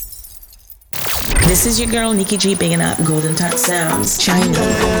This is your girl Nikki G bigging up Golden Touch Sounds. Shiny.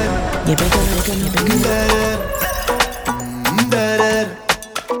 You big up.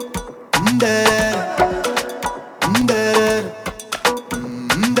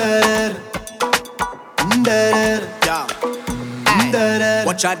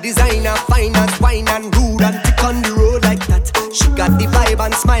 Watch a designer, finance, wine and rude and tick on the road like that. She got the vibe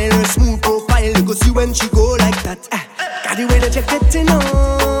and smile, her smooth profile. You go see when she go like that. Got the way that you're getting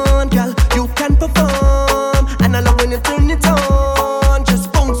on, girl. You can perform, and I love when you turn it on.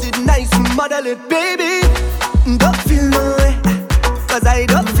 Just bounce it nice and model it, baby. Don't feel no way, 'cause I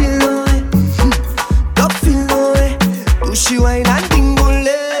don't feel no way. Don't feel no way. Do she wine and dingle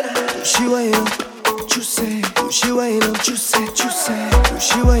it? Do she wine up? Juicy. Do she wine up? Juicy, juicy. Do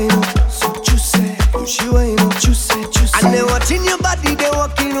she wine up? So juicy. Do she wine up? Juicy, juicy. And they watching your body, they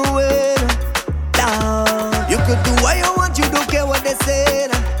walking away. Down. You could do what you want, you don't care what they say.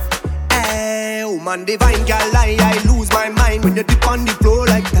 Hey, woman divine, girl, I lose my mind when you dip on the floor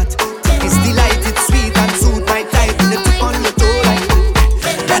like that. It's delight, it's sweet and suit my type when you dip on your toe like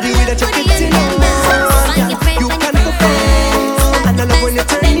that. That the way that you're getting on, girl, you can perform. And I love when you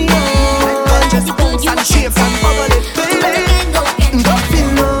turn it on. Just bounce and shake and bubble it, baby. Don't feel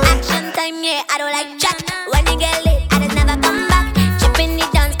no action time, yeah, I don't like chat. When you get lit, I just never come back. Chipping the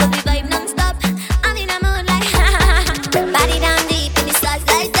dance, 'cause we vibe non-stop. I'm in a mood like body down deep in the sauce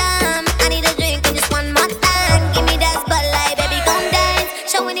like damn. I need a drink and just one more time. Give me that spotlight, baby, come dance.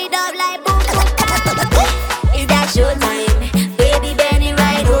 Showing it up like boom. Is that showtime? Baby, bend it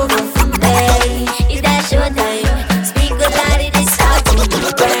right over for me. Is that showtime? Speak about it, it's hard to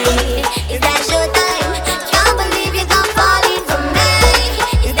break. Is that showtime? Can't believe you come falling for me.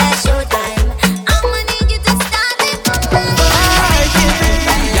 Is that showtime? I'ma need you to start it for me.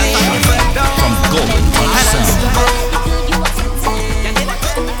 From Golden Touch Sounds.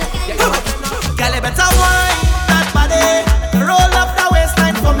 Girl, you better wine that body. Roll up the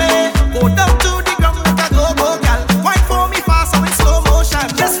waistline for me. Go down to the ground, make a go, girl. Wine for me fast, so in slow motion.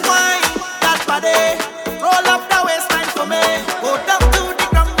 Just wine that body. Roll up the waistline for me. Go down to the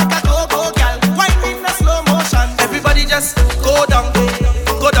ground, make a go, girl. Wine in a slow motion. Everybody just go down,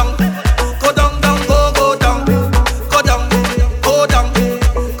 go down, go down, down, go down, go down, go down,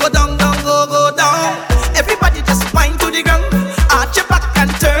 go down, down, go down. Everybody just wine to the ground. Arch your back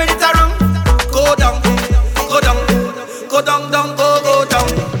and turn it around. Go down, go down, go down, down, go down.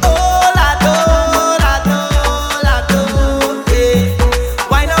 Oh, lado, lado, lado, yeah.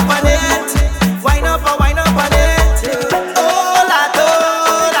 Wine up on it, wine up on it. Oh, lado,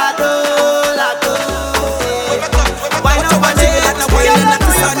 lado, lado, yeah. Wine up on it.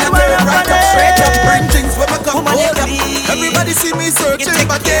 Everybody see me searching,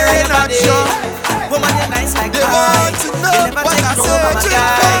 but they're not sure. Woman, you're nice like They that. want to know You never what take I'm no from a searching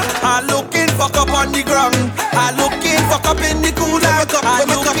guy. for. I'm looking fuck up on the ground. I'm looking fuck up in the cooler. I'm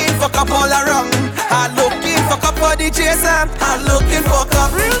looking fuck up all around. I'm looking fuck up for the chaser. I'm looking fuck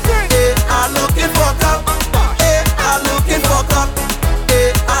up. I'm looking fuck up. I'm looking fuck up.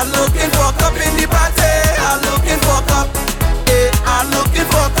 I'm looking fuck up in the party. I'm looking fuck up. I'm looking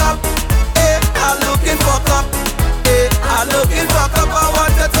fuck up. I'm looking fuck up. I'm looking fuck up. I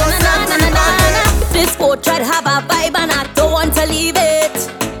want to touch everybody. This boat tried to have a vibe and I don't want to leave it.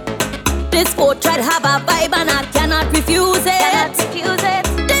 This boat tried to have a vibe and I cannot refuse it.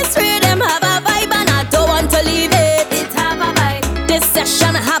 This rhythm have a vibe and I don't want to leave it. This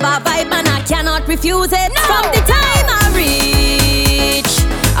session have a vibe and I cannot refuse it. From the time I reach,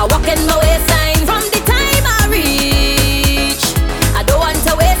 I walk in my waistline. From the time I reach, I don't want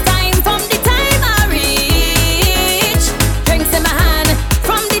to waste time. From the time I reach, drinks in my hand.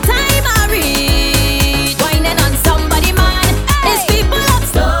 From the time I reach, whining on somebody, man. It's people up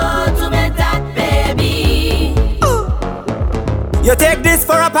slow to make that baby. You take this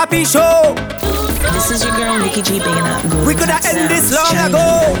for a papi show. This is your girl Nikki G bigging up Golden We coulda Touch end this Sounds. long Shiny. ago.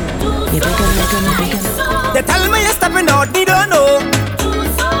 You big up. They tell me you're stepping out, me don't know.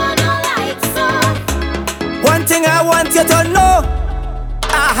 One thing I want you to know,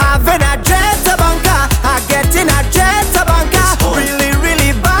 I have an address to banker. I get in address to banker. Really,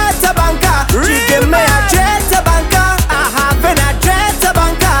 really bad to banker. She give me address to banker. I have an address to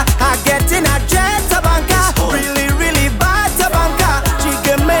banker. I get in address to banker. Really, really bad to banker. She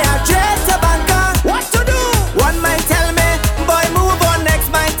give me address to banker. What to do? One might tell me, boy move on.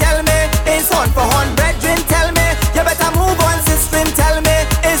 Next might tell me, it's on for horn. Brethren tell me, you better move on. Sister tell me,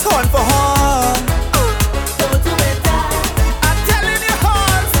 it's on for horn. I'm telling you,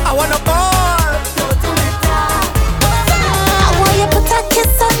 horns, I wanna ball. I want you to put a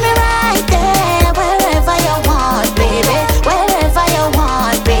kiss on me right there. Wherever you want, baby. Wherever you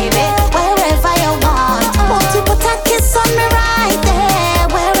want, baby. Wherever you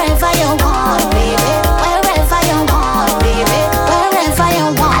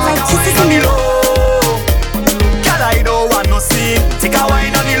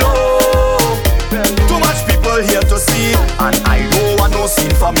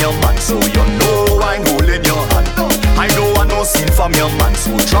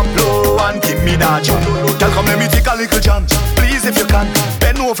Come let me take a little jump. Please if you can,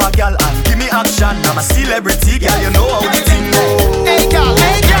 bend over, girl, and give me action. I'm a celebrity, girl, you know how the thing go. Hey girl,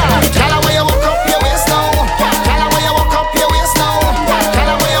 tell her where you walk up your waist now. Tell her where you walk up your waist now. Tell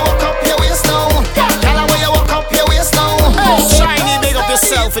her where you walk up your waist now. Tell her where you walk up your waist now. Shiny, big up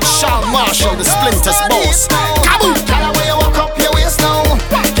yourself, it's Sean Marshall, the Splinters boss. Kaboom! Tell her where you walk up your waist now.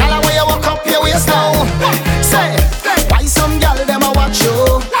 Tell her where you walk up your waist now. Say, why some gal them a watch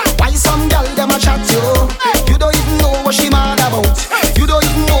you? Why some gal them a chat you? You don't even know what she mad about. You don't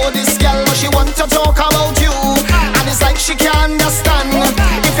even know this gal, but she want to talk about you. And it's like she can't understand.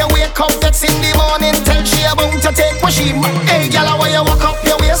 If you wake up that's in the morning, tell she about to take what she. Hey gal, where you walk up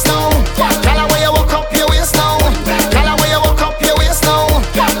your waist now? Tell her where you walk up your waist now. Tell her where you walk up your waist now.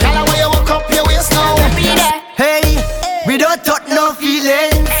 Tell her where you walk up your waist now. Hey, we don't talk no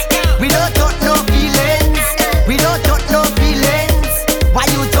feelings. We don't talk no feelings. We don't talk no feelings. Why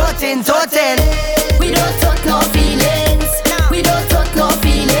you talking? We don't talk no feelings. We don't talk no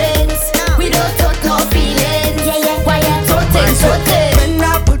feelings. We don't talk no feelings. Yeah. Why you talking? When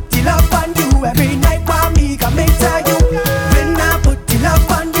I put the love on you every night, why me can make tell you? When I put the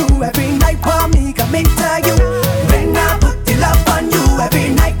love on you every night, why me can make tell you? When I put the love on you every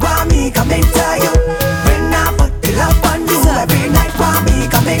night, why me can make tell you? When I put the love on you every night, why me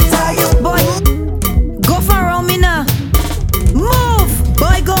can make tell you? Boy, go for round me now. Move,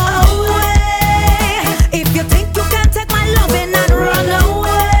 boy, go away. If you think you can take my loving and run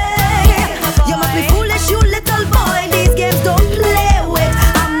away, you must be foolish, you little boy. These games don't play with.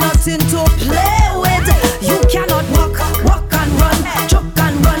 I'm nothing to play with. You cannot walk and run, choke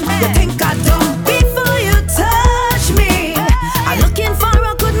and run. You think I don't? Before you touch me, I'm looking for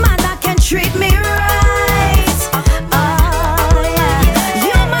a good man that can treat me right. Oh yeah,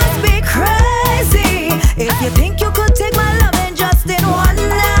 you must be crazy if you think you could take my loving just in one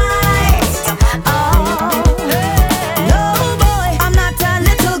night. Oh no, boy, I'm not a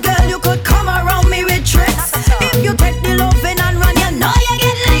little girl. You could come around me with tricks. If you take the loving and run, you know you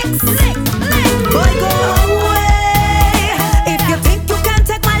get licks. Boy, go away. If you think you can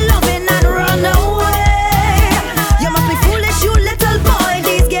take my loving and run away, you must be foolish, you little boy.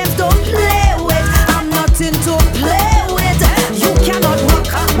 These games don't play with. I'm nothing to play with. You cannot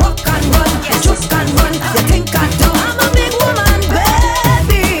walk and run, just and run. You think I don't? I'm a big woman,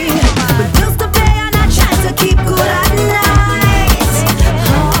 baby, but bills to pay and I try to keep good at night.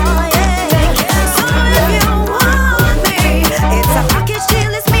 Oh yeah. So if you want me, it's a package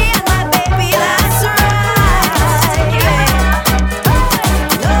deal. It's me and my baby. That's right. Yeah.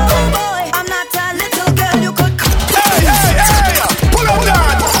 No boy, I'm not a little girl. You could come. Hey, pull up that.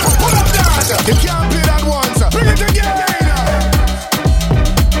 You can't play that once. Bring it again.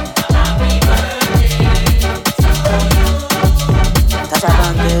 Tasha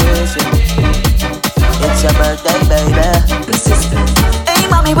Banks, it's your birthday, baby. Hey,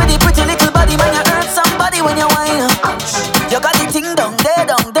 mommy, with the pretty little body, man, you hurt somebody when you whine. You got the thing down there,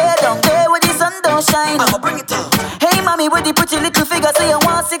 where the sun don't shine. I'ma bring it up. Hey, mommy, with the pretty little figure, say you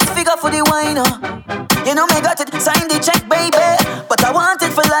want 6 figure for the wine. You know me got it, sign the check, baby, but I want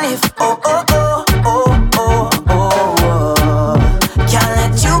it for life. Oh, oh, oh, oh, oh, oh, oh. Can't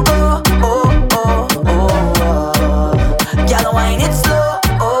let you go. Oh, oh, oh, oh. Girl, wine it slow.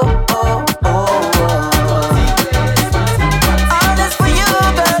 Oh, oh, oh, oh. All this for you,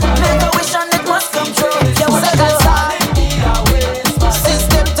 girl. Make a wish and it must come true. Yeah, what I got time.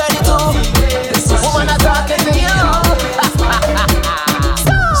 System 32. Woman, I'm talking to you.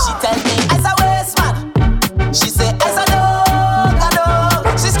 She tell me as a waste man. She say as a dog.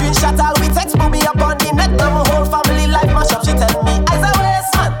 She screenshot all we text.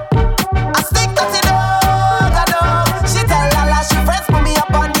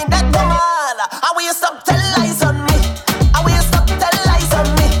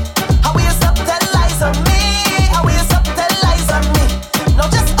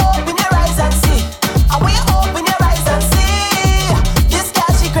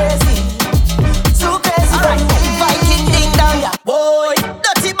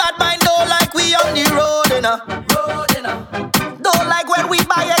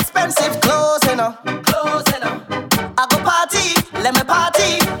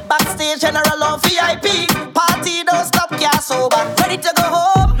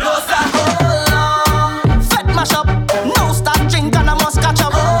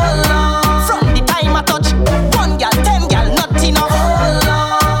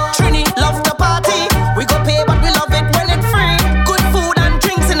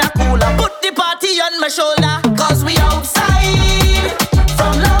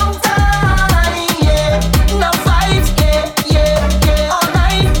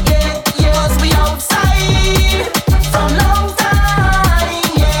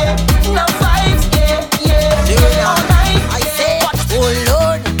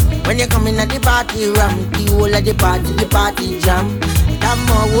 party ram, the whole of the party jam. Have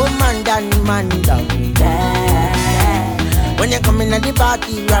more woman than man down there. When you come in at the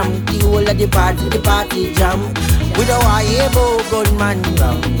party ram, the whole of the party jam. We don't want a gunman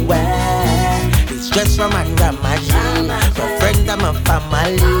down where. It's just from a grandma, my friends and my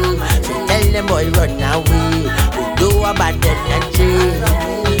family. So tell them boy run away. We do about energy.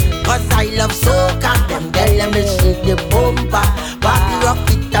 Cause I love soca, them girl let me shake the bumper. Party rock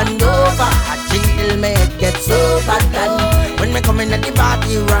it and over. I drink till my head gets so bad. And when me come in at the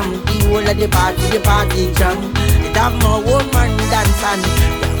party ram, the whole of the party jam. It have more woman dance and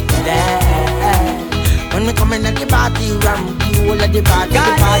there. When me come in at the party ram, the whole of the party jam.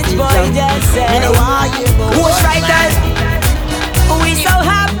 You know why you go? Who's right there? We so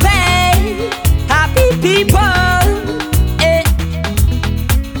happy people.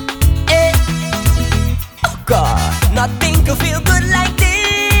 God, nothing could feel good like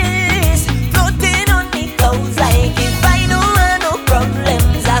this. Floating on the clouds like if I don't have no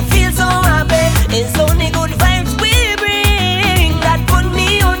problems. I feel so happy. It's only good vibes we bring that put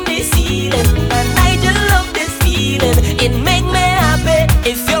me on the ceiling. And I just love this feeling. It make me happy.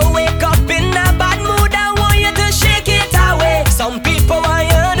 If you wake up in a bad mood, I want you to shake it away. Some people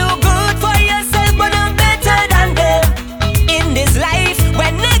want you to do good for yourself, but I'm better than them. In this life,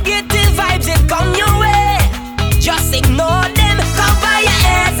 when negative vibes it come your way, just ignore them, cover your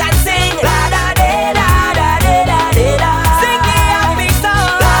ears and sing la da da da da da da da. Sing the happy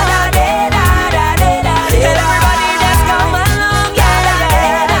song la da da da da da da. Tell everybody just come along, yeah da da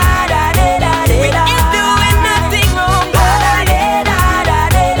da da da da. We ain't doing nothing wrong, la da da da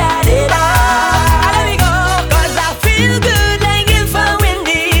da da da da. Let me go, 'cause I feel good like if I win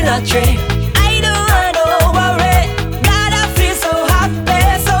the lottery. I don't want to worry, God I feel so happy,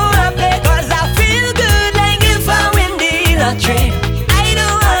 'cause I feel good like if I win the lottery. I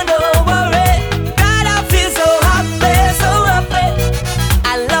don't want to worry, God I feel so happy,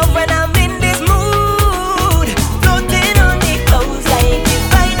 I love when I'm in this mood, floating on the clouds like if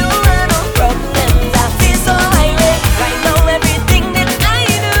I don't have no problems. I feel so high, right now everything that I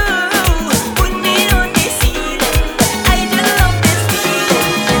do put me on the ceiling. I just love this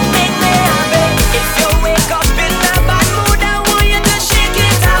feeling, it make me happy. If you wake up in a bad mood, I want you to shake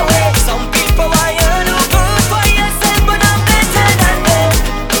it away. Some people want you to do good for yourself, but I'm better than them.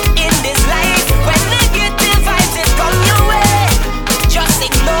 In this life, when negative vibes it come your way, just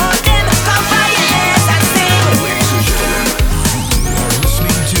ignore them, cover your ears and sing.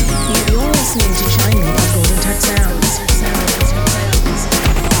 You're listening to Shining by Golden Touch Sounds.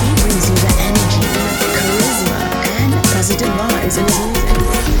 He brings you the energy, charisma, and positive vibes in his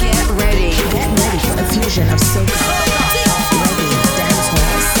music. Get ready for a fusion of soca, reggae,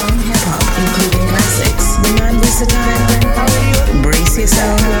 dancehall, some hip hop, including classics. The non-versatile. Brace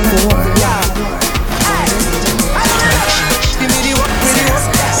yourself for Give me the work, with the work.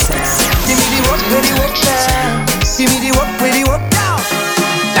 Give me the work, with the work. Give me the work, with the work.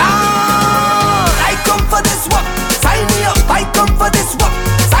 I come for this work. Sign me up. I come for this work.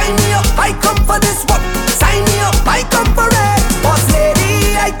 Sign me up. I come for this work. Sign me up. I come for it. Boss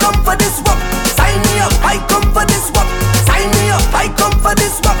lady, I come for this work. Sign me up. I come for this work. Sign me up. I come for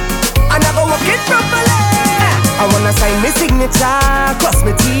this work. I never work it properly. I wanna sign my signature, cross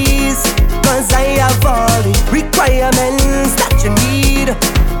my T's, 'cause I have all the requirements that you need.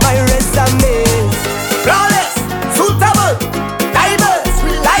 My resume is flawless, suitable, diverse,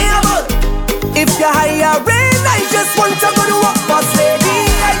 reliable. If you're hiring, I just want to go to work. Boss lady,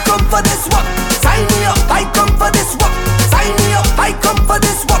 I come for this work. Sign me up, I come for this work. Sign me up, I come for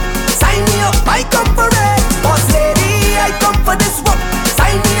this work. Sign me up, I come for it. Boss lady, I come for this work.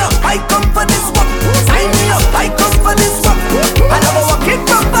 Sign me up, I come for this work. Sign me up, I come for this work. I never work it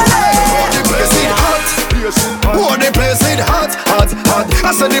properly. The place is hot. Oh, the place is hot, hot, hot.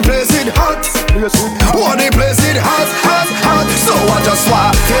 I said the place is hot. Oh, the place is hot, hot, hot. So I just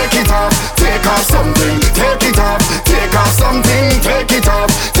want take it off something. Take it off something. Take it off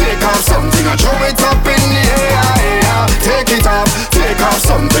something. I throw it up in the air. Take it off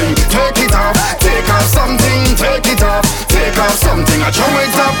something. Take it off something. Take it off something. I throw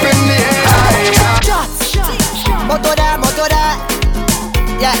it up in the air. Shots, motoda,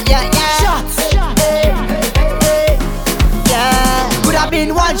 yeah. Shots, yeah. Could have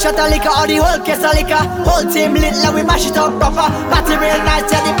been one shot of liquor or the whole case of liquor. Whole team lit like we mash it up proper. Party real nice,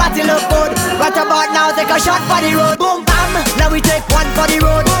 yeah, the party look good. Right about now, take a shot for the road. Boom bam, now we take one for the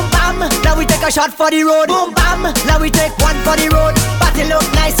road. Boom bam, now we take a shot for the road. Boom bam, now we take one for the road. Party look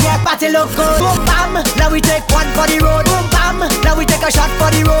nice, yeah, party look good. Boom bam, now we take one for the road. Boom bam, now we take a shot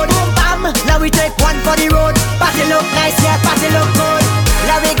for the road. Boom bam, now we take one for the road. Party look nice, yeah, party look good.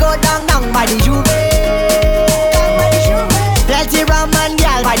 Now we go down by the Juve. Plenty rum and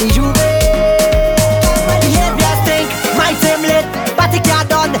gal by the Juve. Behavior stink, my team lit. Party car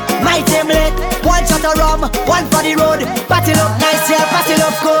done, my team lit. One shot of rum, one for the road. Party look nice, yeah, party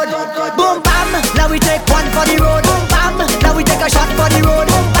look good. Boom bam, now we take one for the road. Boom bam, now we take a shot for the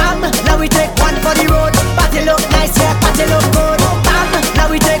road. Boom bam, now we take one for the road. Party look nice, yeah, party look good. Boom bam, now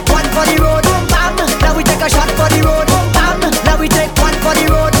we take one for the road. Boom bam, now we take a shot for the road. Boom bam, now we take one for the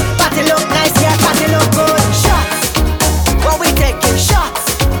road. Party look nice, yeah, party look good. Shots, what we taking shots.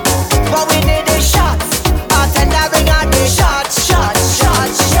 What we need is shots. Bartender bring out the shots, shots,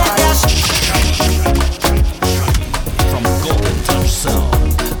 shots, shots. From Golden Touch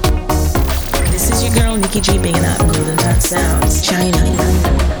Sound. This is your girl Nikki G bringing up Golden Touch Sounds. China,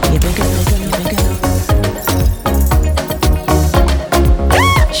 you big enough, you big enough.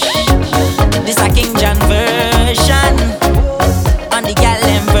 This a King John version, on the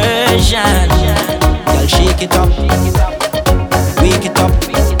Gallon version. Girl, shake it up, wake it up,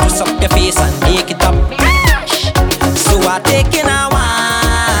 twist up your face and make it up. So I taking a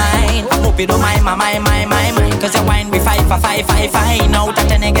wine. I hope you don't mind my. Cause you wine with 5 for 5, 5, 5. Now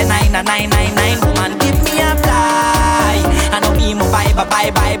that a nigga 9 and 9, 9, 9. Woman, give me a fly. I know me more bye.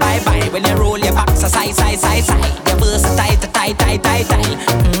 When you roll your back, so side. Your versatile, tight. I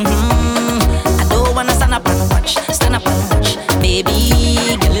don't wanna stand up and watch.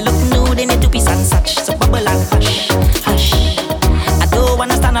 Baby, girl, you look nude in your two-piece and such. So bubble and hush. I don't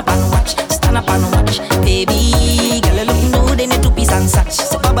wanna stand up and watch. Baby, girl, you look nude in your two-piece and such.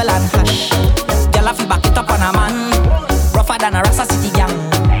 So bubble and hush. Girl, I feel back it up on a man, rougher than a Rasta City gang.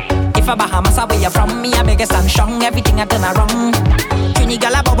 If a Bahamas are where you from, me I beg you stand strong. Everything I turn around. Trini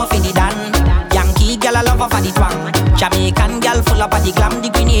girl a bubble for the dan. Yankee girl a love her for the twang. Jamaican girl full up of the glam. The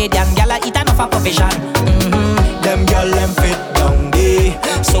Grenadian girl a eat enough for profession. Them girl them fit down day.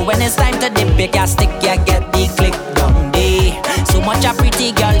 So when it's time to dip, you can stick, you get the click down day. So much a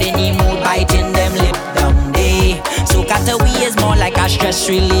pretty girl in the mood, biting them lip down day. So cutaway is more like a stress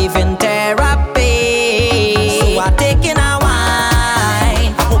relieving therapy. So I taking a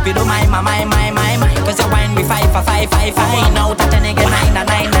wine. I hope you don't mind my. Cause you wine with 5 for 5, 5, 5. Now that a nigga 9 and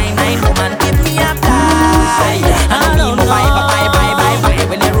 9, 9, 9. Woman, give me a fly. I know me bye.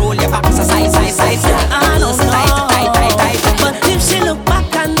 When you roll your back, so side. I know tight. But if she look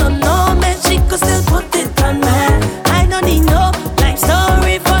back and don't know me, she could still put it on me. I don't need no life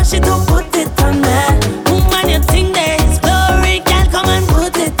story for she to put it on me. Woman, you think there is glory, girl, come and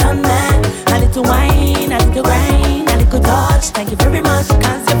put it on me. A little wine, a little grind, a little touch. Thank you very much,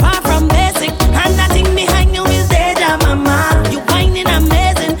 cause you're far from basic. And nothing behind you is danger, mama. You whining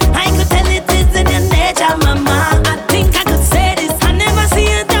amazing, I could tell it is in your nature, mama. I think I could say this, I never see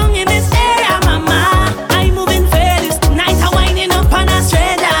you down in this area, mama. I'm moving fearless, tonight I'm whining up on a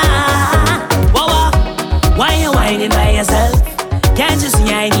stranger. Whoa, why you whining by yourself? Can't you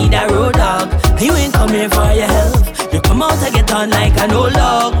see I need a road dog? You ain't come here for your help. You come out to get on like an old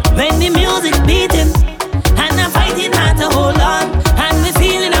dog. When the music beating, and I'm fighting hard to hold on. And we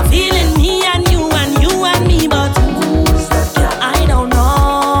feeling, I'm feeling me and you and me. But who's that girl? I don't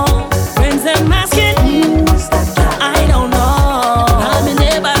know. Friends them asking, who's that girl? I don't know. Now my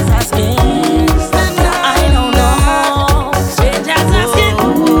neighbors asking, who's that girl? I don't know. Strangers asking,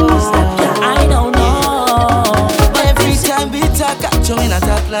 who's that girl? I don't know. But every time we talk, I show in a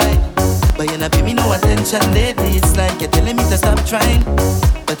top line. But you not pay me no attention lately. It's like you're telling me to stop trying,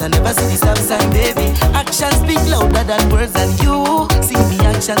 but I never see the stop sign, baby. Actions speak louder than words, and you see me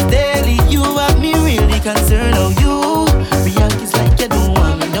actions daily. You have me really concerned. Oh, you react is like you don't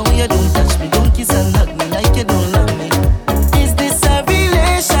want me. No, you don't touch me, don't kiss and hug me like you don't love me. Is this a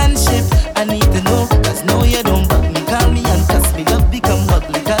relationship? I need to know, cause no, you don't bug me. Call me and cuss me, love become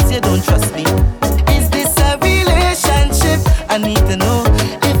ugly, cause you don't trust me. Is this a relationship? I need to know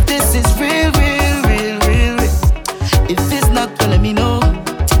if this is real. If it's not, well, let me know.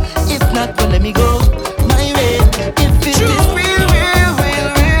 If not, well, let me go my way. If it is real.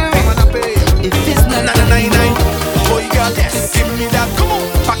 If it's not, well, let me know. Boy, girl, yes, give me that. Come on,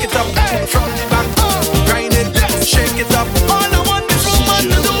 pack it up from the back. Grind it.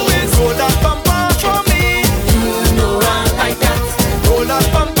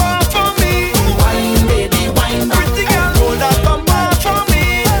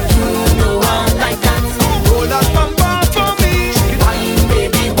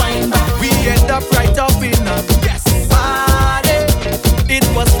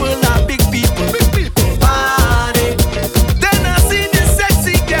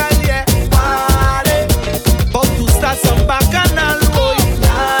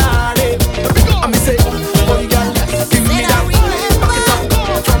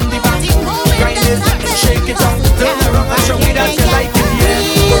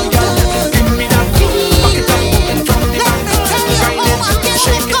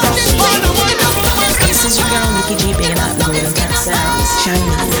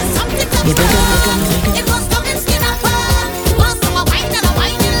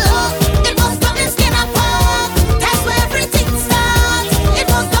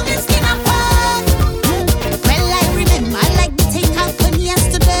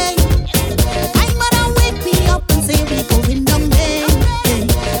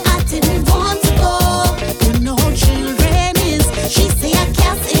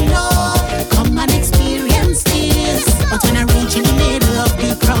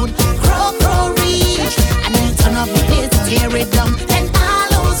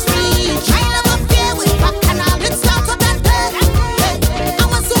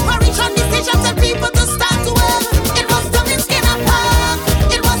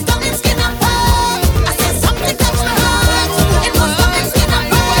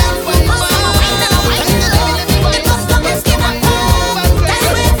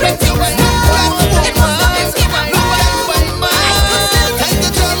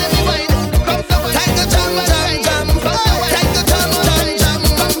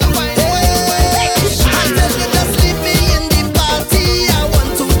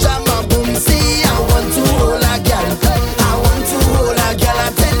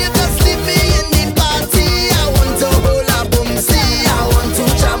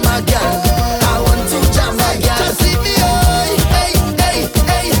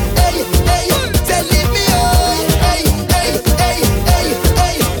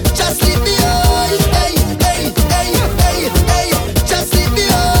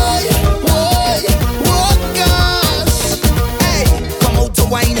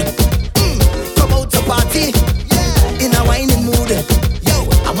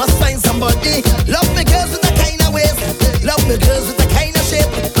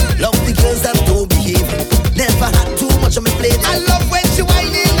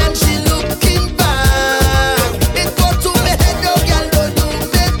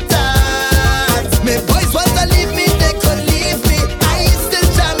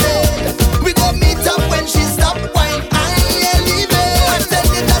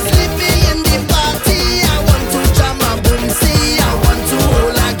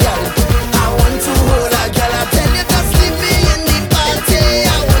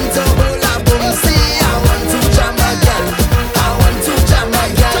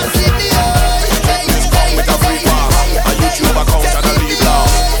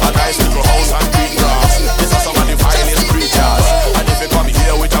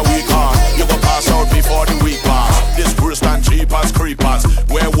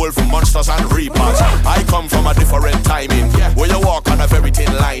 monsters and reapers. I come from a different timing, where you walk on a very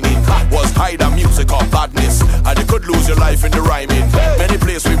thin lining. Was hide a music or badness, and you could lose your life in the rhyming. Many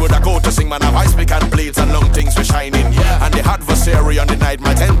places we would go to sing, man, have ice pick and blades and long things for shining. And the adversary on the night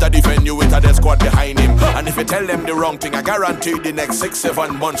might enter the venue with a death squad behind him. And if you tell them the wrong thing, I guarantee the next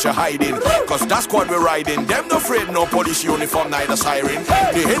 6-7 months you're hiding. Cause that squad we're riding, them no afraid no police uniform, neither siren.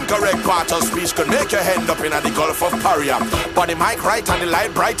 The incorrect part of speech could make you end up in the Gulf of Paria. But the mic right and the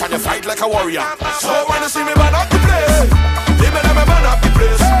light bright and you fight like a warrior. So when you see me burn up the place, let me burn up the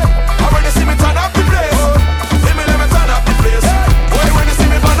place. And when you see me turn up the place, let me turn up the place. Boy, when you see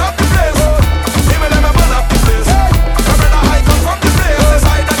me burn up the place, let me burn up the place. I better hide come from the place. The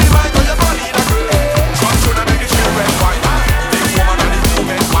side of the mic on your body that great. Trump should have made the shit red wine. Big woman on the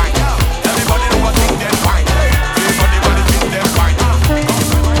movement wine. Everybody know what thing them fine. Everybody know the thing them fine.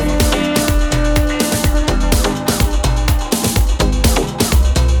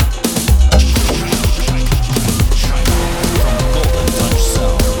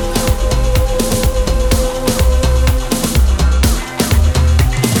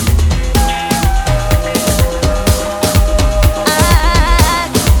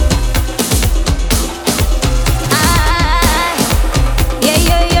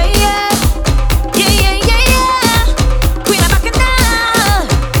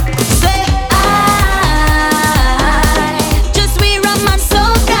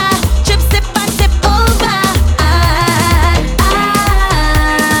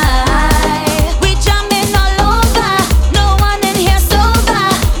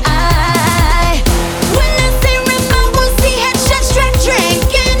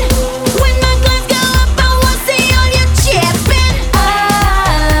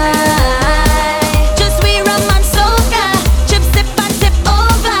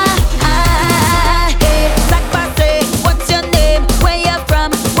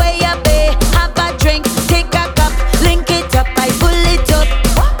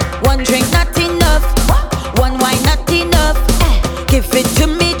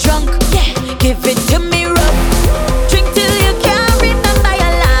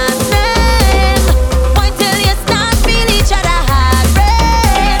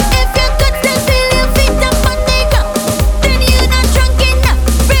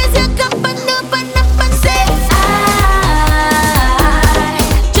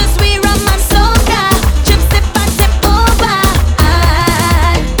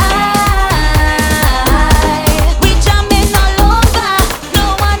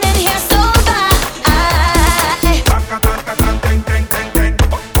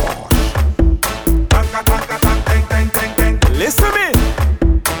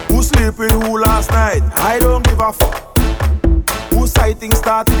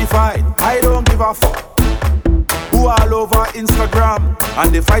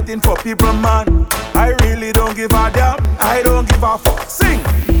 And they fighting for people, man. I really don't give a damn. I don't give a fuck. Sing.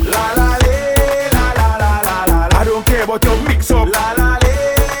 La la la la la la la. I don't care about your mix up. La la la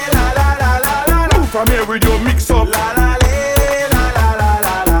la la la la. Move from here with your mix up. La la la la la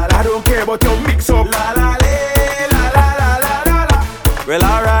la la. I don't care about your mix up. La la la la la la la. Well,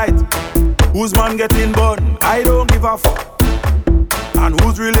 alright. Whose man getting bun? I don't give a fuck. And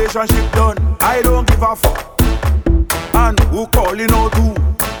whose relationship done? I don't give a fuck. And who calling out who?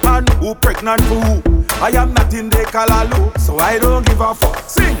 And who pregnant for who? I am not in the Kalalu, so I don't give a fuck.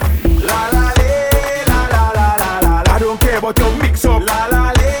 Sing! La la la la la la la. I don't care about your mix up. La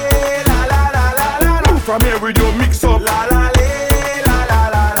la la la la la la. Move from here with your mix up. La la la la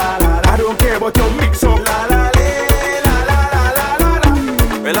la la la. I don't care about your mix up. La la la la la la la.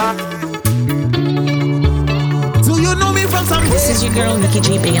 Well, do you know me from somewhere? This is your girl Nikki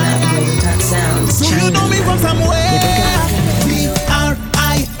G picking up Golden Touch Sounds. Do you know me from somewhere? T-R-I-N-I-T-A-T.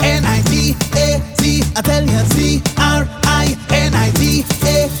 I tell you T-R-I-N-I-T-A-T.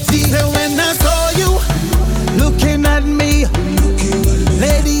 So when I saw you looking at me,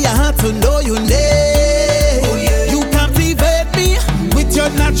 lady, I had to know your name. You captivate me with your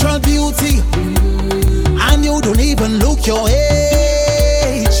natural beauty, and you don't even look your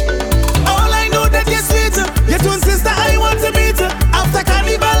age. All I know that you're sweet, your twin sister, I want to meet her. After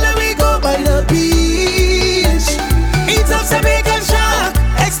carnival, we go by the beach. Eat up Jamaican shark,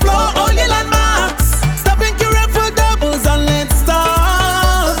 explore all your landmarks. Stop in Europe for doubles and let's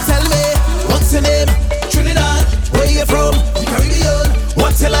talk. Tell me, what's your name? Trinidad. Where you from? Caribbean.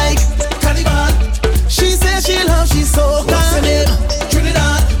 What's you like? Carnival. She says she loves, she's so what's your name?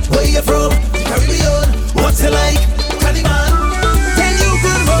 Trinidad. Where you from? Caribbean. What's you like? Carnival.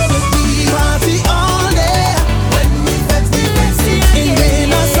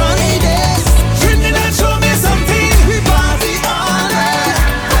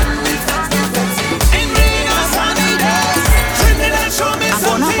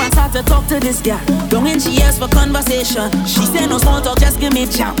 to talk to this girl. Don't when she asks for conversation. She say no small talk, just give me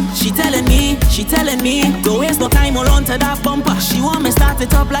chow. She telling me, don't waste no time, hold on to that bumper. She want me start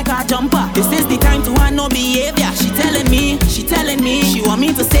it up like a jumper. This is the time to have no behavior. She telling me, she want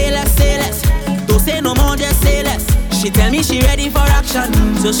me to say less. Don't say no more, just say less. She tell me she ready for action,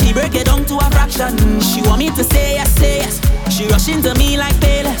 so she break it down to a fraction. She want me to say yes. She rush into me like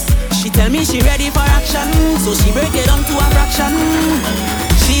Payless. She tell me she ready for action, so she break it down to a fraction.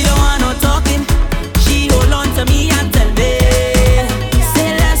 She don't want no talking. She hold on to me and tell me,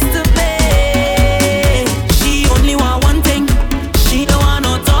 say less to me. She only want one thing. She don't want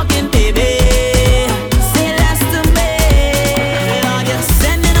no talking, baby. Say less to me. Lord, you're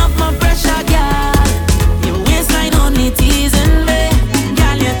sending up my pressure, girl. Your waistline only teasing me,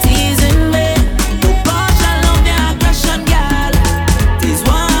 girl. You're teasing me. Oh gosh, I love the aggression, girl. This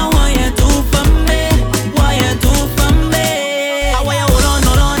what I want you do for me. What you do for me? I want you hold on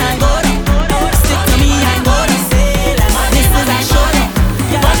and go down. Stick to me and go down. This is a show down.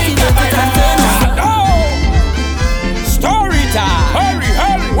 Yeah, I see the put and turn down. Story time. Hurry.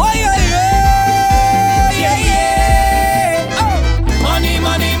 Why yeah. Oh. Money.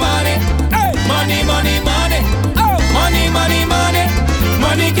 Hey. Money.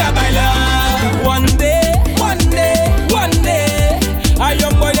 Money can buy love. One day, a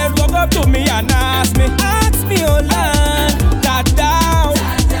young boy just walk up to me and ask me, oh Lord, that down,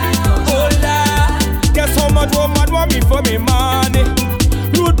 oh Lord, guess how much woman want me for me money?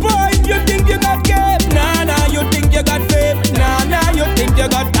 Rude boy, you think you got game? Nah, you think you got fame? Nah, you think you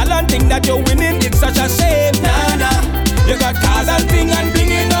got talent? Think that you're winning, it's such a shame. Nah, you got cars and thing and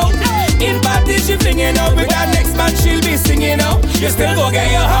blinging out. In party she flinging out, with her next man she'll be singing out. You still go get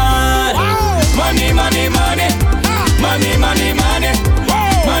your hand. Money. Money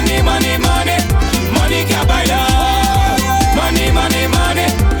can buy love.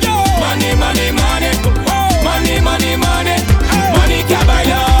 Money. Money can buy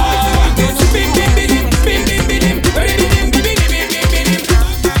love.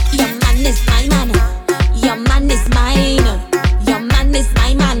 Your man is my man. Your man is mine. Your man is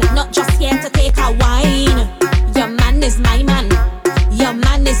my man. Not just here to take a wine. Your man is my man. Your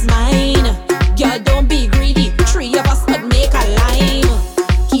man is mine. Girl, don't be greedy. 3 of us could make a line.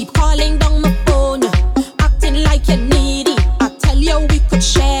 Keep calling down my phone, acting like you're needy. I tell you we could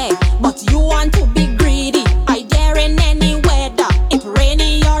share, but you want to be greedy. I dare in any weather, it's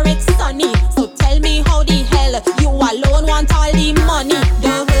rainy or it's sunny. So tell me how the hell you alone want all the money.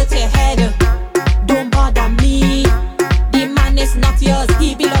 Don't hurt your head, don't bother me. The man is not yours,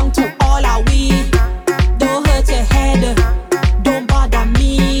 he belong to all of we. Don't hurt your head, don't bother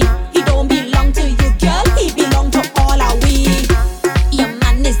me. He don't belong to you, girl, he belong to all of we. Your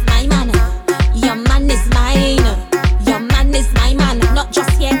man is my man, your man is mine. Your man is my man, not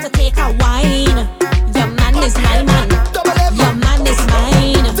just here to take a wine. Your man is my man, your man is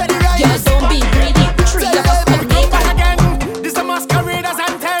mine. Girl, don't be greedy, 3 of us could make a Again, this a masqueraders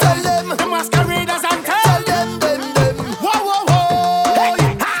and tell them. The masqueraders and tell them. Whoa. Hey.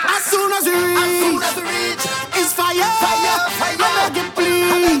 As soon as we reach, it's fire. I beg you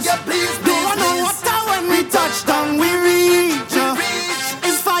please. Don't want no water when we touch down. We reach.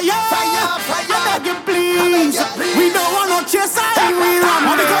 It's fire. I beg you please. We don't want no chaser and we run.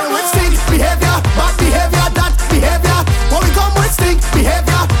 When we come with stink behavior, bad behavior, that behavior. When we come with stink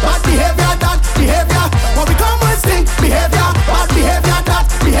behavior, bad behavior, that behavior. When we come with stink behavior, bad behavior, that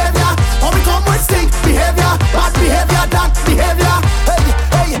behavior. When we come with stink behavior, bad behavior, that behavior.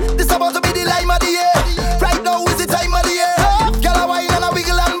 Hey, this about to be the lime of the year. Right now is the time of the year. Girl, a wine and a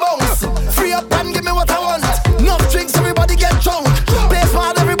wiggle and bounce. Free up and give me what I want. Enough drinks, everybody get drunk. Play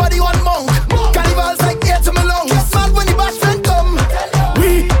smart, everybody want monk. Carnival's like air to my lungs. Mad when the bash friend come.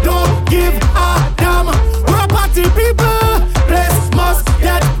 We don't give a damn. We're a party people. Place must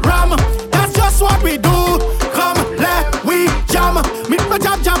get ram. That's just what we do. Come, let we jam. Meet my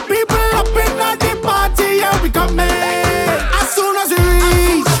jam people up in the party. Yeah, we come in. As soon as we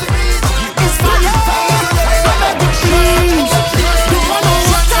reach, it's fire. I beg you please. Don't want no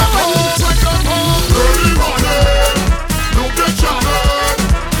water when we Early morning, look at Janet.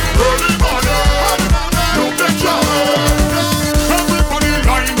 Early morning, look at Janet. Everybody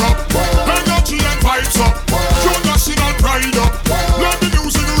line up, energy and vibes up. Show national pride up. Let the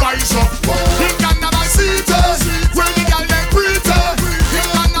music rise up. In Carnival City, where the girl get pretty. In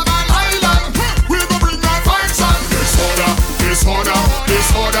Carnival Island, we go bring our vibes on. Disorder.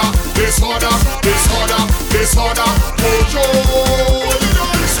 Oh yo.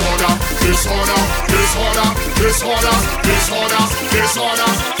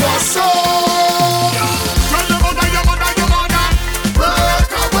 Disorder. What's up? Tell your mother.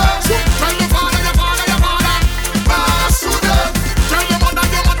 Break away.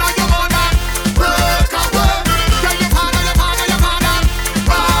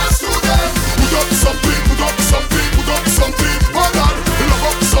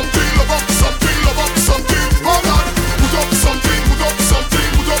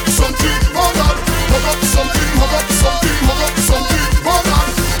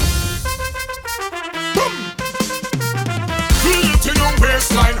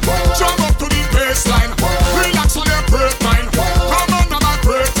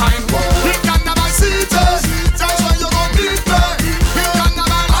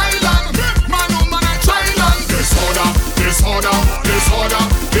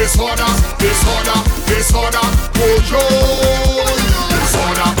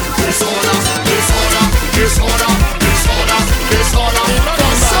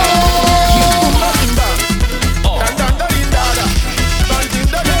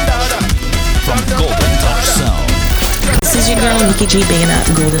 Ricky G big up,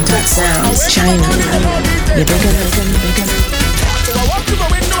 Golden Touch Sounds, China. You big up. So I walk to my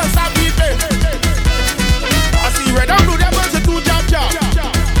window and start weeping. I see red and blue, them ones a two jab.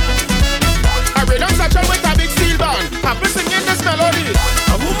 I read on satchel with a big steel band. I've been singing this melody.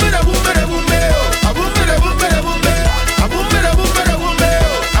 A boom, a boom, a boom, a boom, a boom, a boom, a boom, a boom, a boom, a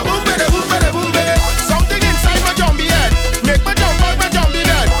boom, a boom, a boom. Something inside my zombie head make my jump out my zombie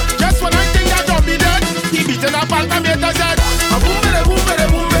dead. Just when I think that zombie dead, he beating up all the meters head. A boom, a boom, a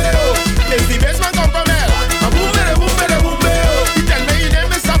boom, it's the basement come from hell. A boom, a boom, a boom. He tell me his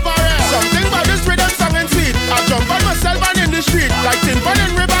name is Safari. Something about this rhythm song and sweet. I jump on myself and in the street like tin pan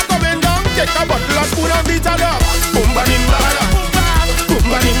and river coming down. Take a bottle of spoon and beat it up. Boom, banim, bada. Boom,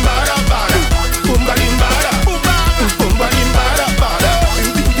 banim, bada, bada. Boom, banim, bada. Boom, banim, bada, bada.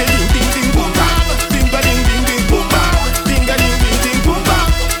 Ding, ding, ding, ding, ding, boom, bam. Ding, ba, ding, ding, ding, boom, bam. Ding, ga, ding, ding, ding, boom, bam.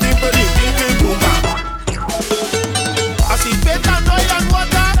 Ding, ba, ding, ding, ding, boom, bam. I see faith and oil and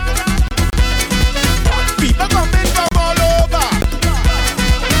water. People coming from all over.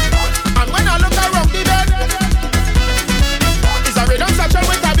 And when I look around the bed, it's a rhythm satchel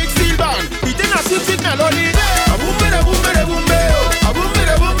with a big steel band. Beating a sweet melody. A boom, a boom, a boom, a boom, a boom,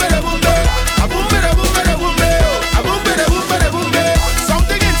 a boom, a boom, a boom, a boom, a boom, a boom, a boom.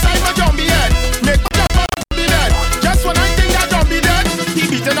 Something inside my zombie head make my jump out of the bed. Just when I think that zombie dead, he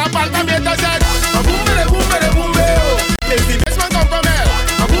beating up all the meters head. A boom, a boom, a boom, it's the basement come from hell.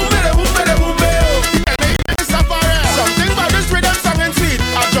 A boom, a boom, a boom, he tell me his name is Safari. Something about this rhythm song and sweet.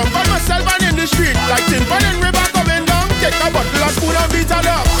 I jump on myself and in the street like tin pan and river coming down. Take a bottle of spoon and beat it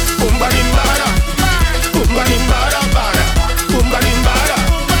up. Boom, banim, bada. Boom, banim, bada, bada. Boom, banim, bada.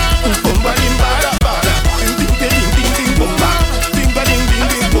 Boom, banim, bada, bada. Ding, ding, ding, ding, ding, boom, bam. Ding, ba, ding, ding,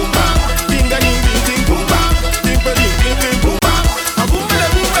 ding, boom, bam. Ding, ga, ding, ding, ding, boom, bam. Ding, ba, ding, ding, ding, boom, bam. A boom, a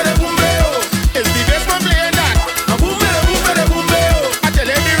boom, a boom, it's the basement playing that. A boom, a boom, a boom, I tell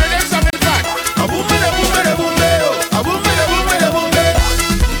you the rhythm song is fat. A boom, a boom, a boom, a boom, a boom, a boom.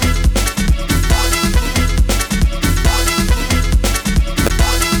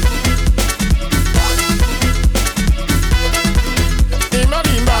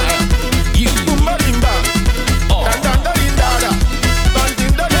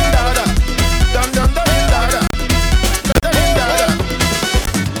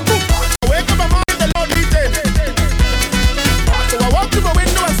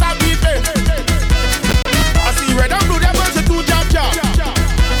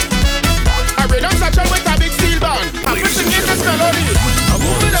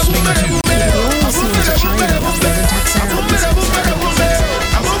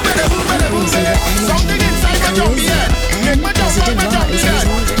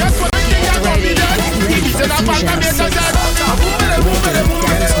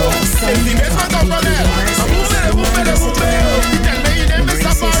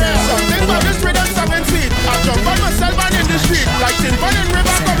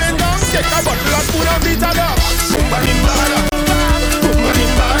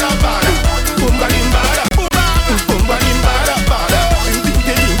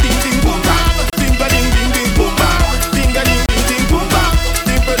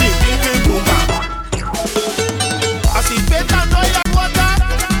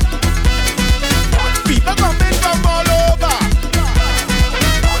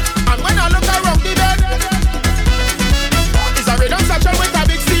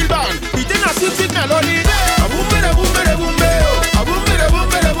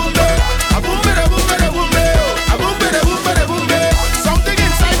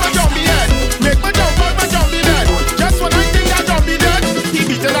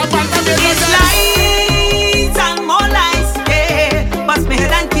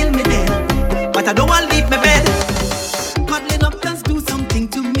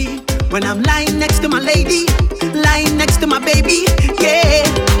 When I'm lying next to my lady, lying next to my baby, yeah.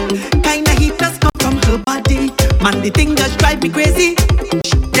 Kinda heat does come from her body. Man, the thing just drive me crazy,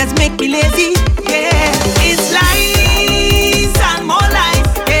 just make me lazy, yeah. It's lies and more lies,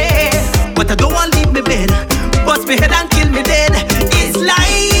 yeah. But I don't want leave me bed, bust me head and kill me dead. It's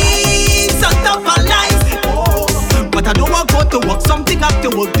lies on top of lies, oh. But I don't want go to work, something after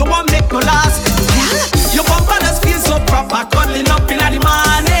work, don't want make no last. Yeah, your bumper just feel so proper, cuddling up in the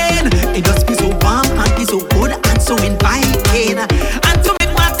morning. It just feels so warm and feels so good and so inviting. And to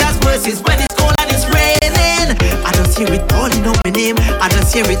make matters worse is when it's cold and it's raining. I just hear it calling out my name, I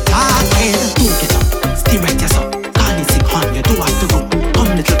just hear it talking. Do get up, stay right yourself. Call it sick on you, do have to go.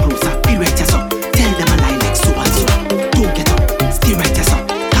 Come little closer, be right yourself. Tell them a lie like so and so. Do get up, stay right yourself.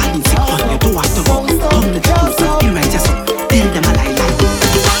 Call it sick on you, do have to go. Come little closer, be right yourself. Tell them a lie like.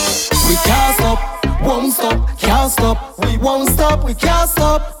 We can't stop, won't stop, can't stop, we won't stop.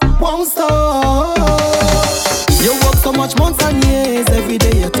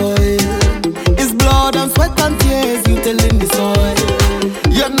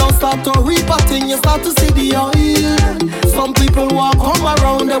 want to see the oil. Some people walk come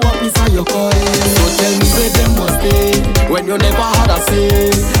around, they want piece of your coin. So tell me where them was stay when you never had a say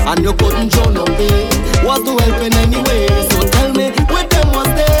and you couldn't show no pay. What's the helping anyway? So tell me where them was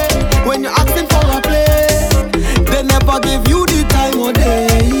stay when you're asking for a play. They never give you the time of day.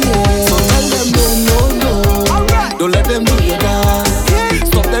 Yeah. So tell them no. Don't let them do your dance.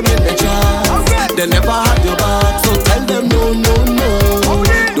 Stop them in the chance. They never had your back. So tell them no.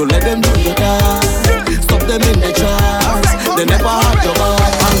 Don't let them do your dance. Stop them in the trance. They never had your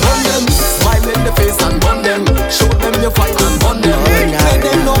back. And burn them. Smile in the face and burn them. Show them your fight and burn them. Make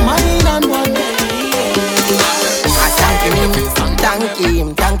them no mind and burn them. I thank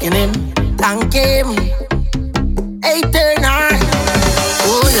him. Eternal.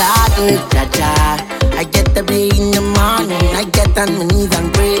 Oh Lord, Jaja. I get up in the morning, I get on my knees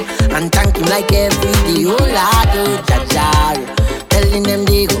and pray and thank him like every day. Oh Lord, Jaja. Telling them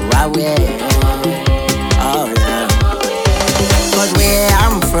they go away. Oh yeah. But where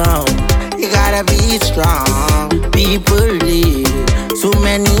I'm from, you gotta be strong. People live, so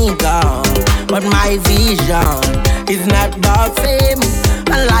many gone. But my vision is not about fame.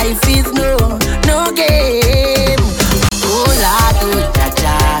 My life is no game. Oh Lord,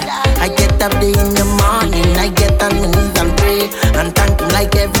 Jaja. I get up there in the morning, I get on my knees and pray and thank him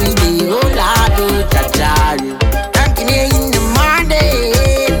like every day. Oh Lord, Jaja. Thanking him in the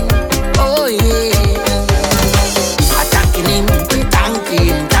morning. Oh yeah. I thanking him.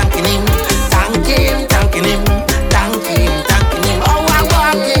 Oh I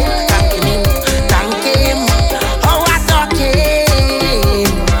walk him. Thank him. Oh I talk him.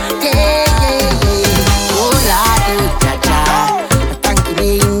 Yeah. Oh Lord, Jaja. Thanking him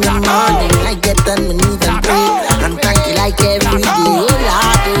in the morning. I get on my knees and pray and thank you like every day. Oh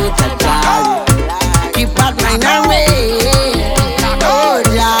Lord, Jaja. Keep out my way. Oh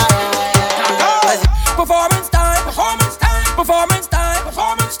yeah. Performance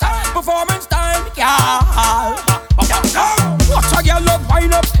time, yeah. Watch a girl love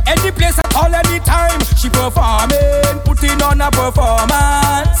wind up any place at all, any time. She performing, putting on a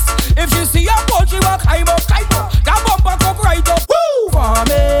performance. If she see a pole, she will climb up. That bumper come right up. Woo!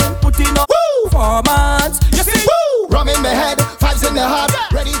 Performing, putting on performance. You see? Woo! Rum in my head, vibes in the heart.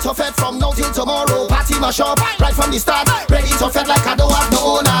 Ready to fed from now till tomorrow. Party my shop, right from the start. Ready to fed like I don't have no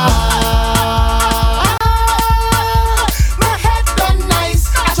owner.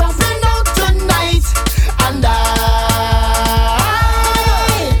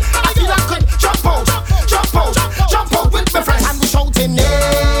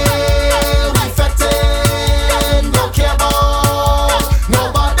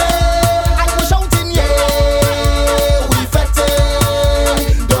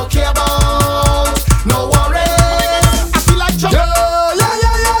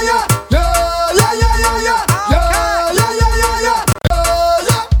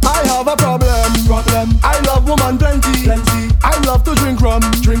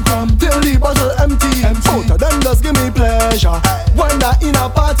 When I in a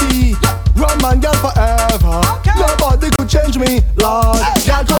party, run man girl forever. Nobody could change me, Lord.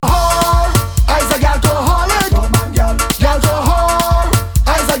 Girl to hall, I's a girl to holic. Girl to hall,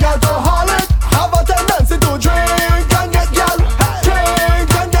 I's a girl to holic. Have a tendency to drink and get girl.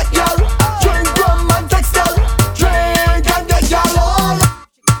 Drink and get girl. Drink rum and text girl. Drink and get girl.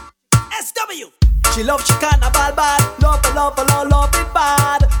 SW. She love she carnival bad. Love it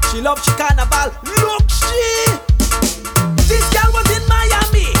bad. She love she carnival. Look she. This girl was in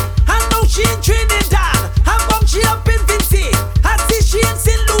Miami, and now she in Trinidad. And bum she up in Vinci, and see she in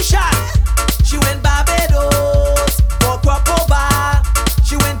St. Lucia. She went Barbados, walk over.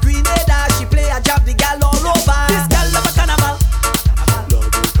 She went Grenada, she play a job the girl all over. This girl love a carnival.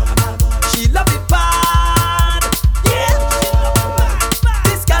 She love it bad. Yeah,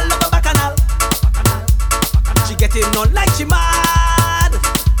 this girl love a bacchanal. She getting on like she mad.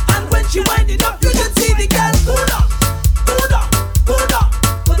 And when she winding up, you can see the girl pull up.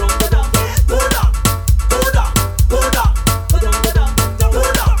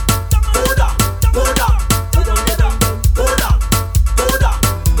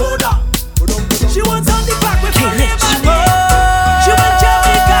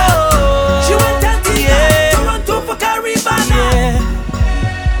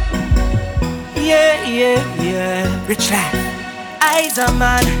 Rich life, I's a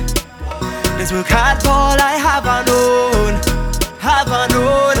man. This work hard all I have known,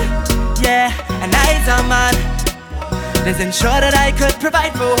 yeah. And I's a man. Let's ensure that I could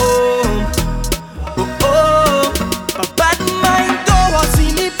provide for home. But bad mind don't want to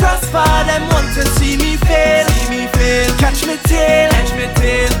see me prosper. Them want to see me fail. Catch me tail.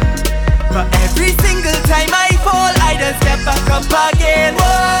 But everything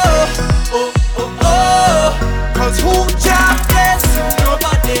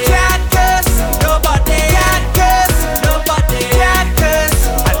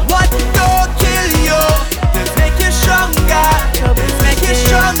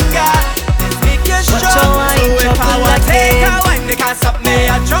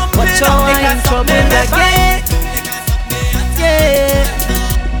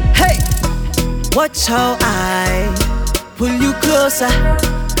Watch how I pull you closer.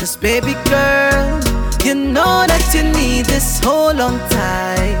 Cause baby girl, you know that you need this hold on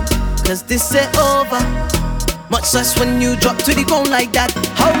tight. Cause this ain't over. Much less when you drop to the ground like that.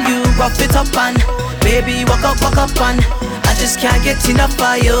 How you rough it up and baby walk up and I just can't get enough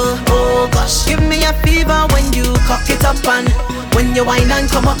of you. Oh gosh, give me a fever when you cock it up and when you whine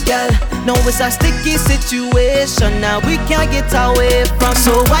and come up, girl. No, it's a sticky situation now we can't get away from.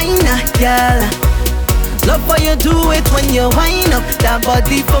 So whine up, girl. Love how you do it when you whine up that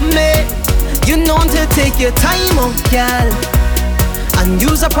body for me. You know to take your time, oh girl. And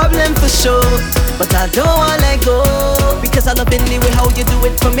you's a problem for sure, but I don't wanna let go. Because I love in the way how you do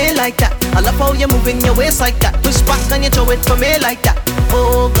it for me like that. I love how you moving your waist like that. Push back and you throw it for me like that.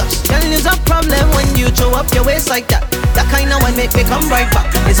 Oh gosh, girl, you's a problem when you throw up your waist like that. That kind of one make me come right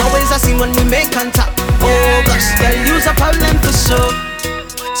back. It's always a scene when we make contact. Oh gosh, girl, you's a problem for sure.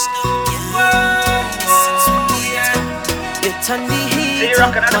 You turn the heat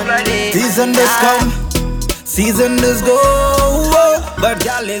up on me. Season does come, season does go. But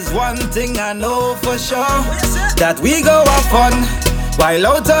girl, is one thing I know for sure, that we go have fun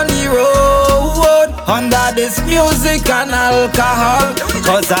while out on the road under this music and alcohol.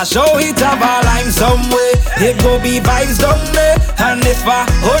 Cause I show it have a lime some way. It go be vibes down there. And if I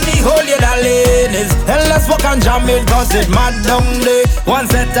only hold you the lane is, then let's walk and jam it. Cause it mad down there. One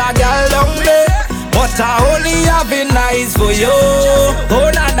set a girl down there, but I only have it nice for you. Oh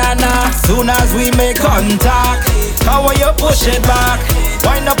na na na. Soon as we make contact, how will you push it back?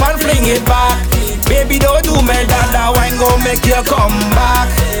 Wind up and fling it back. Baby, don't do me that wine gon' make you come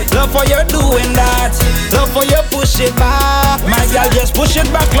back. Love for you doing that. Love for you push it back. My girl, just push it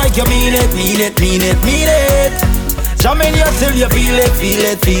back like you mean it, mean it, mean it, mean it. Jam in you till you feel it, feel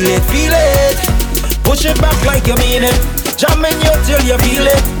it, feel it, feel it. Push it back like you mean it. Jam in you till you feel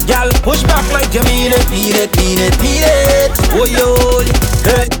it. Girl, push back like you mean it, mean it, mean it, mean it. Oh yo,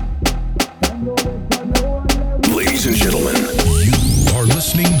 hey. Ladies and gentlemen, You're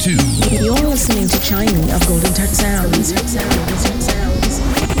listening to Chiming of Golden Touch Sounds. He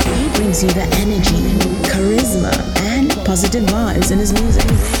brings you the energy, charisma, and positive vibes in his music.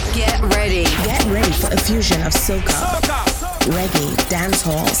 Get ready for a fusion of SOCA, reggae,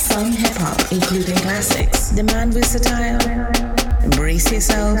 dancehall, some hip-hop, including classics. Demand versatile. Embrace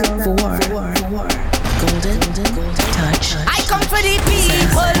yourself for Golden Touch. I come for the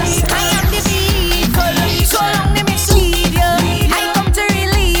people. I am the people. So long they mislead you. I come to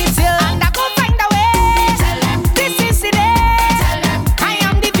release you, and I go find a way. This is the day. I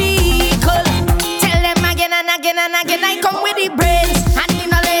am the vehicle. Tell them again and again and again. I come with the brains and the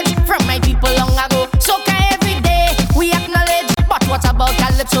knowledge from my people long ago. Soca every day we acknowledge. But what about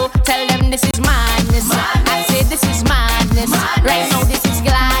Calypso? Tell them this is madness. I say this is madness. Right now this is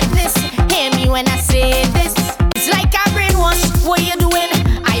gladness. Hear me when I say this. It's like a brainwash. What you doing?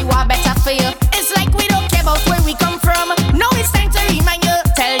 I want better for you. It's like we don't care about where we come from. Now it's time to remind you.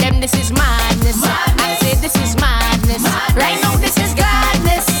 Tell them this is madness. I say this is madness. Right now this is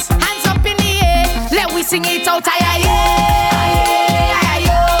gladness. Hands up in the air. Let we sing it out.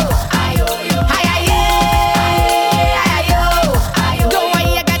 Don't want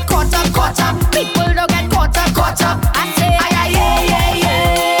you get caught up. People don't get caught up. I say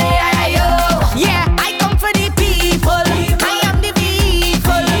yeah, I come for the people. I am the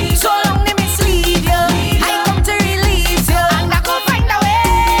vehicle. So long they mislead you. I come to release you, and I go find a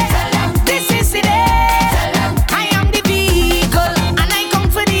way. This is the day. I am the vehicle, and I come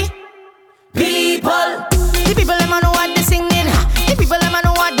for the people. The people them know what they singing. The people them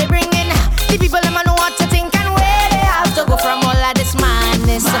know what they bringing. The people them know what to think and where they have to go from all of this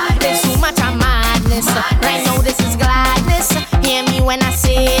madness. There's too much of madness. Right now this is gladness. Hear me when I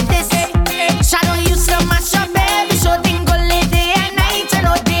say this. Shadow used to mash up baby, so dingo day and night. I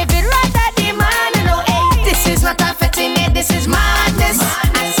know David rather the man. I know hey, this is not a fitting it. This is madness.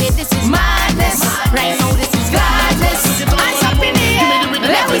 I say this is madness. Right now this is gladness. Hands up in the air.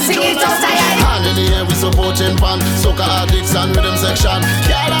 Let me sing it out. Hand in the air, we supporting pan. Soca addicts and rhythm section.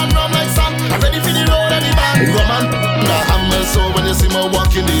 Girl and rum like sun. I'm ready for the road and the band. Roman, the hammer, so when you see me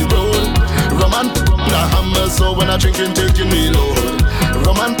walking the road. Roman, the hammer, so when I drinking, taking me low.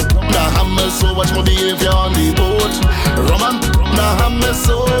 Roman, the hammer, so watch my behavior on the boat. Roman, the hammer,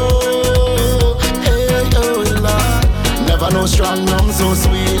 so hey, oh Lord. Never know strong rum so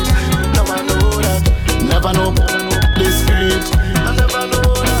sweet. Never know that. Never know this spirit. I never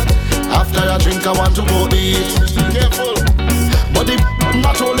know that. After I drink, I want to go eat. Careful, but the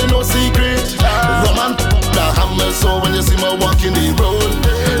not only no secret. Roman, the hammer, so when you see me walking the road.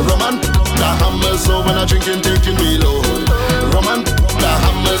 Roman, the hammer, so when I drinking, taking me low. Roman, the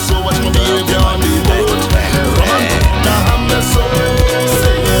hammer, so watch my behavior on the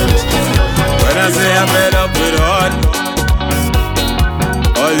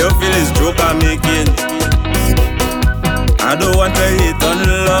All you feel is joke I'm making. I don't want to hate on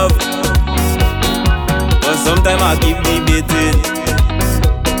love, but sometimes I keep debating.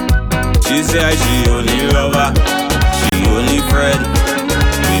 She say she only lover, she only friend.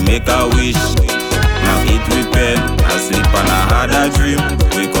 We make a wish, now eat with pen. I sleep and I had a dream,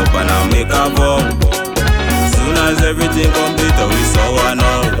 wake up and I make a vow. Soon as everything complete, we saw one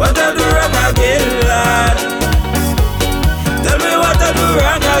all. What I do wrong again, lad? Tell me what I do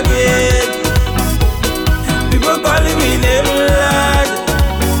wrong again. People calling me name, lad.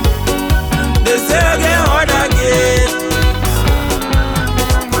 They say I get hard again.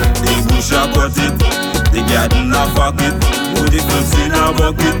 The bush a cut it, the garden a fuck it, put the clothes in a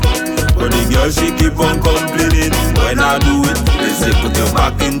bucket. But the girl she keep on complaining. When I do it, they say put your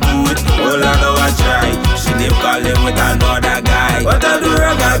back into it. All I know I try, she name calling with another guy. What I do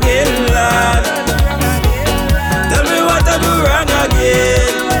wrong again, lad? Tell me what I do wrong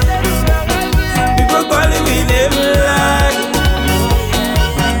again. People calling me name, lad.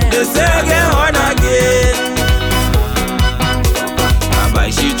 They say I get hard again. I buy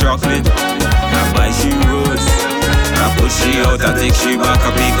she chocolate, I buy she rose. I push she out, I take she back,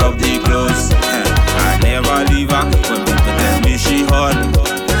 I pick up the clothes. I never leave her when people tell me she hot.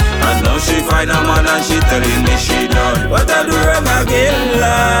 And now she find a man and she telling me she done. What I do wrong again,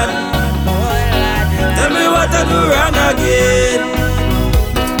 lad? Tell me what I do wrong again.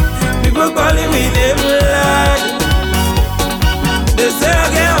 People calling me name, lad. They say I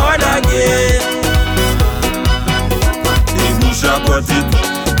get hard again. The bush a cut it,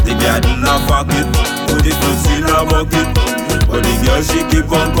 the garden a fuck it, put the clothes in a bucket. But the girl she keep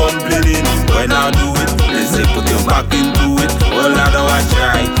on complaining. When I do it, they say put your back into it. All I know I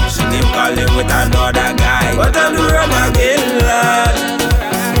try, she name calling with another guy. What I do wrong again, lad?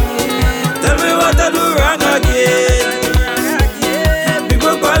 Tell me what I do wrong again.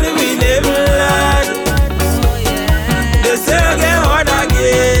 People calling me name, lad. They say I get hard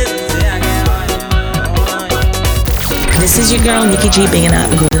again. This is your girl Nikki G bringing up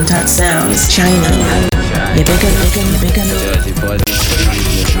Golden Touch Sounds. Shiny. You bigger.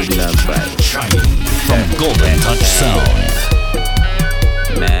 From Golden Touch Sound.